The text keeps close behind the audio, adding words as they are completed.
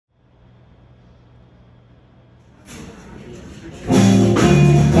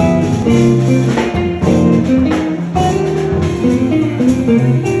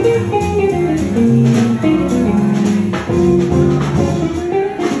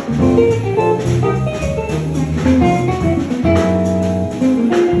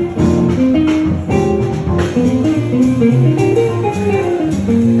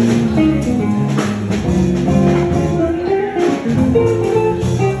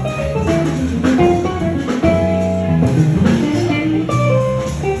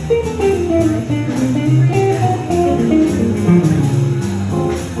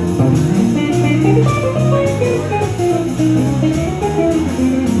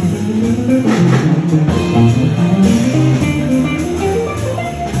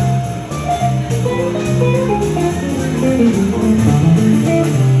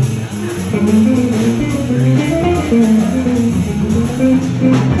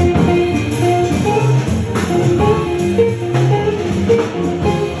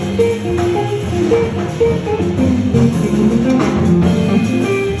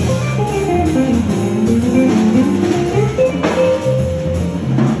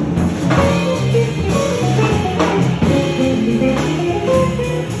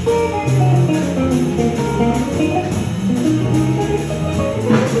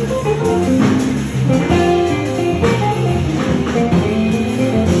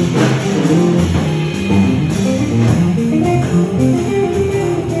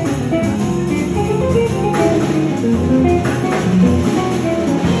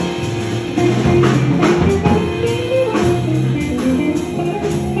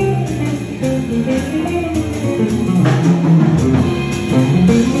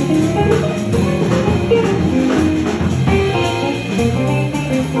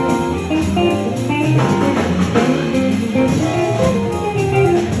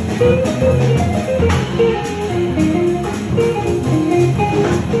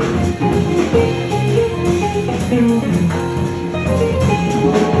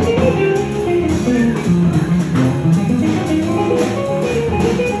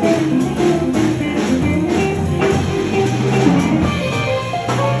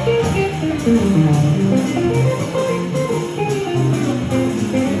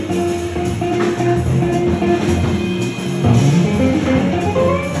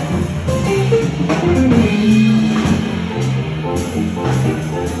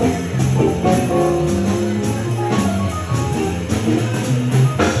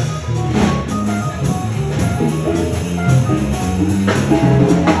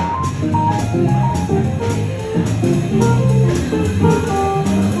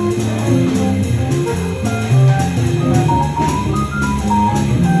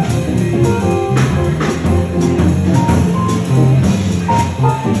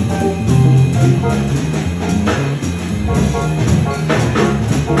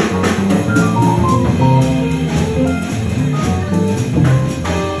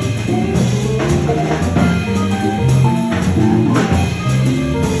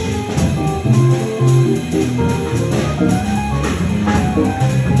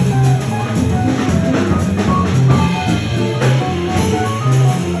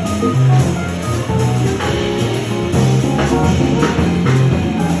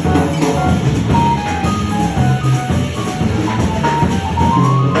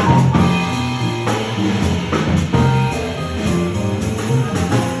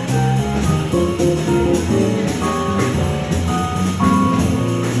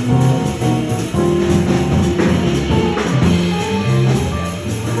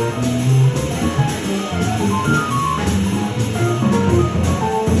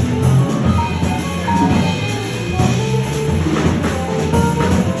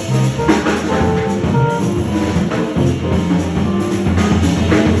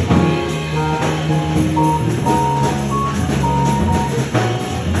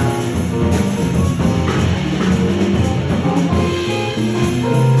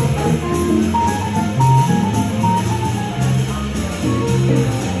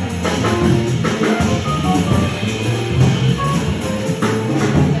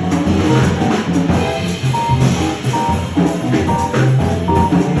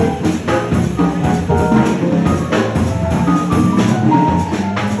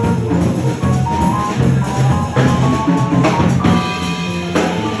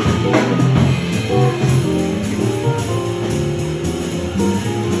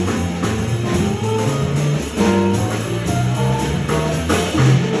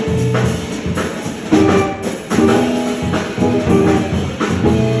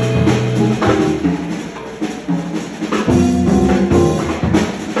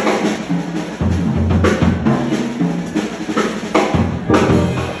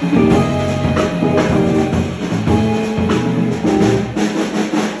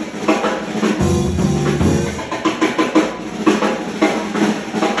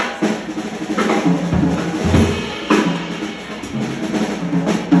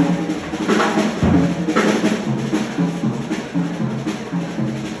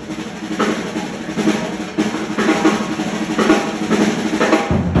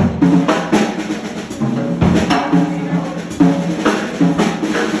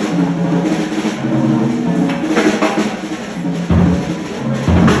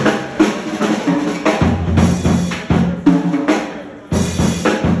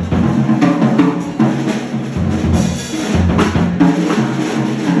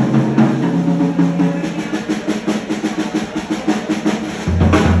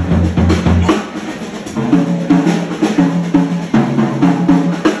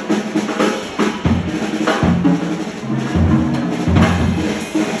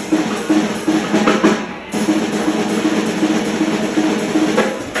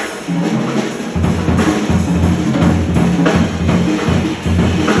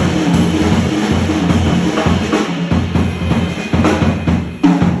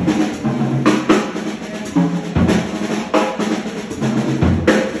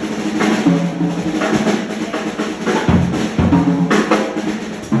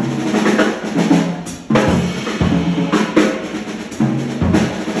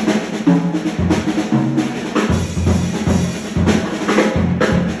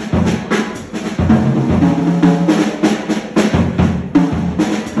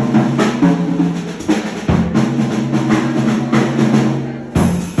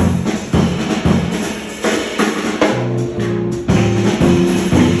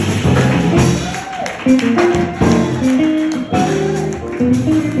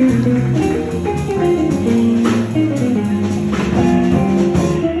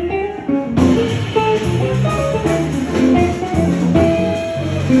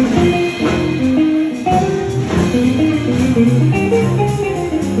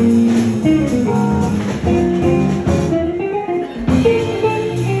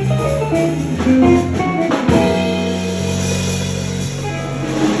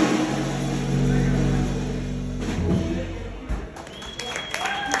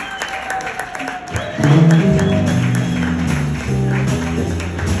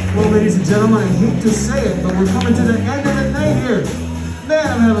Well, ladies and gentlemen, I hate to say it, but we're coming to the end of the night here. Man,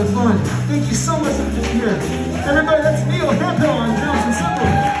 I'm having fun. Thank you so much for being here. Everybody, that's Neil Hemphill on drums and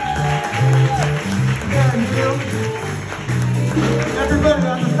cymbals. Yeah, Neil. Everybody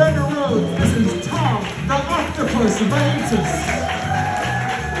on the Fender Road, this is Tom, the Octopus Vaitsas.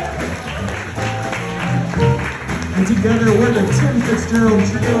 And together, we're the Tim Fitzgerald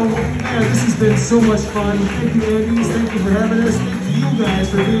Trio. Man, this has been so much fun. Thank you, Andy. Thank you for having us. Thank you guys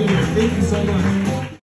for being here. Thank you so much.